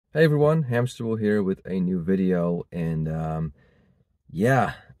Hey everyone, Hamsterwheel here with a new video, and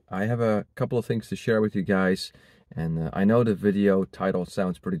yeah, I have a couple of things to share with you guys. And I know the video title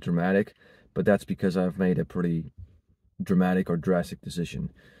sounds pretty dramatic, but that's because I've made a pretty dramatic or drastic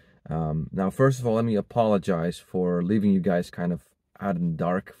decision. Now, first of all, let me apologize for leaving you guys kind of out in the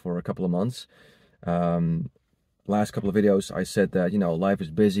dark for a couple of months. Um, Last couple of videos, I said that, life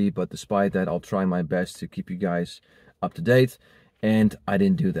is busy, but despite that, I'll try my best to keep you guys up to date. And I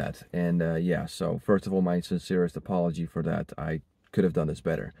didn't do that. And yeah, so first of all, my sincerest apology for that. I could have done this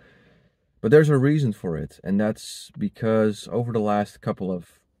better. But there's a reason for it. And that's because over the last couple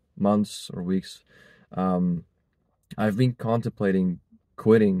of months or weeks, um, I've been contemplating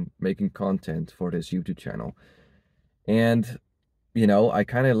quitting making content for this YouTube channel. And I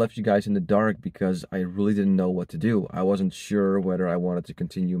kind of left you guys in the dark because I really didn't know what to do. I wasn't sure whether I wanted to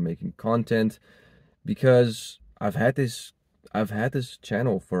continue making content because I've had this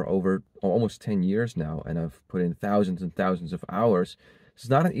channel for over almost 10 years now, and I've put in thousands and thousands of hours. It's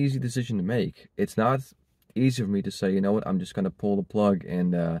not an easy decision to make. It's not easy for me to say, you know what, I'm just going to pull the plug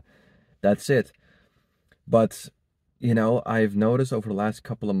and that's it. But I've noticed over the last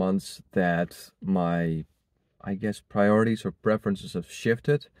couple of months that my, I guess, priorities or preferences have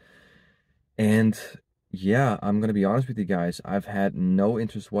shifted. And yeah, I'm going to be honest with you guys. I've had no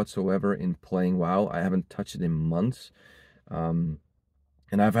interest whatsoever in playing WoW. I haven't touched it in months. Um,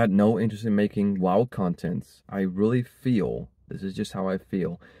 and I've had no interest in making WoW content. I really feel, this is just how I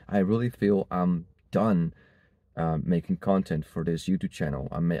feel, I really feel I'm done making content for this YouTube channel.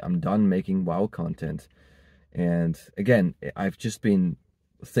 I'm done making WoW content. And again, I've just been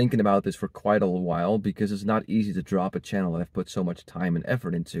thinking about this for quite a while because it's not easy to drop a channel that I've put so much time and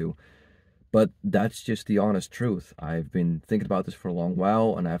effort into. But that's just the honest truth. I've been thinking about this for a long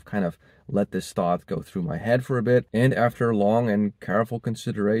while, and I've kind of let this thought go through my head for a bit. And after long and careful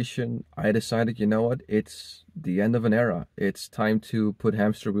consideration, I decided, you know what? It's the end of an era. It's time to put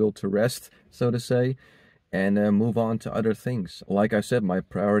Hamster Wheel to rest, so to say, and move on to other things. Like I said, my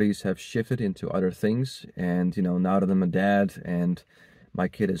priorities have shifted into other things. And, now that I'm a dad and my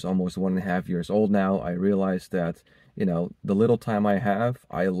kid is almost 1.5 years old now, I realize that the little time I have,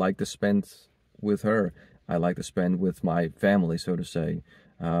 I like to spend with her. I like to spend with my family, so to say.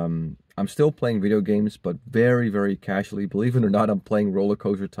 I'm still playing video games, but very, very casually. Believe it or not, I'm playing Roller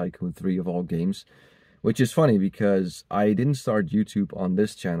Coaster Tycoon 3 of all games, which is funny because I didn't start YouTube on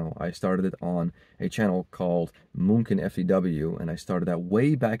this channel. I started it on a channel called Moonkin FTW, and I started that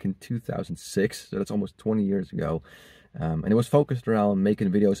way back in 2006, so that's almost 20 years ago. And it was focused around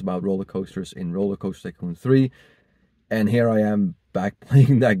making videos about roller coasters in Roller Coaster Tycoon 3. And here I am back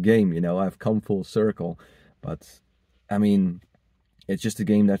playing that game, I've come full circle. But, I mean, it's just a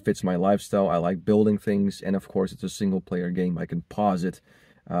game that fits my lifestyle. I like building things, and of course, it's a single-player game. I can pause it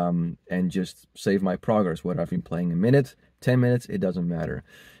and just save my progress, whether I've been playing a minute, 10 minutes, it doesn't matter.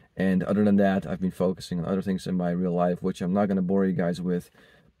 And other than that, I've been focusing on other things in my real life, which I'm not going to bore you guys with.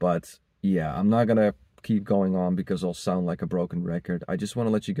 But, yeah, I'm not going to keep going on because I'll sound like a broken record. I just want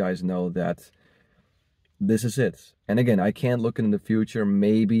to let you guys know that this is it. And again, I can't look in the future,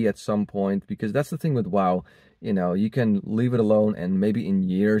 maybe at some point, because that's the thing with WoW. You can leave it alone and maybe in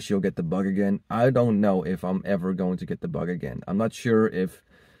years you'll get the bug again. I don't know if I'm ever going to get the bug again. I'm not sure if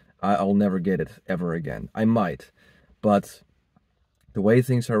I'll never get it ever again. I might. But the way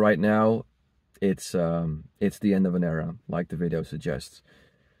things are right now, it's the end of an era, like the video suggests.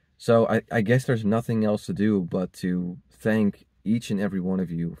 So I guess there's nothing else to do but to thank each and every one of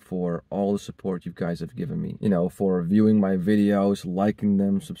you for all the support you guys have given me. For viewing my videos, liking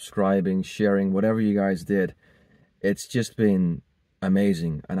them, subscribing, sharing, whatever you guys did. It's just been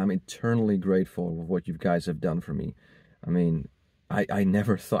amazing, and I'm eternally grateful for what you guys have done for me. I mean, I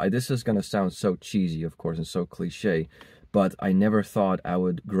never thought, this is going to sound so cheesy, of course, and so cliche, but I never thought I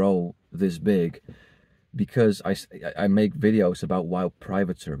would grow this big because I make videos about WoW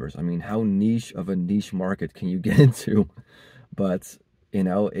private servers. I mean, how niche of a niche market can you get into? But,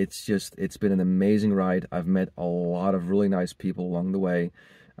 it's been an amazing ride. I've met a lot of really nice people along the way,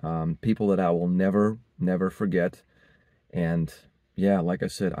 people that I will never, never forget. And yeah, like I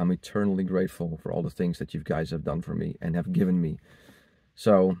said, I'm eternally grateful for all the things that you guys have done for me and have given me.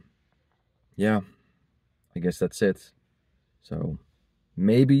 So, yeah, I guess that's it. So,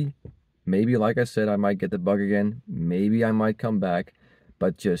 maybe, like I said, I might get the bug again. Maybe I might come back,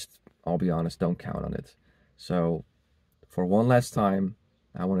 but just, I'll be honest, don't count on it. So, for one last time,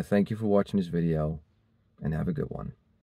 I want to thank you for watching this video, and have a good one.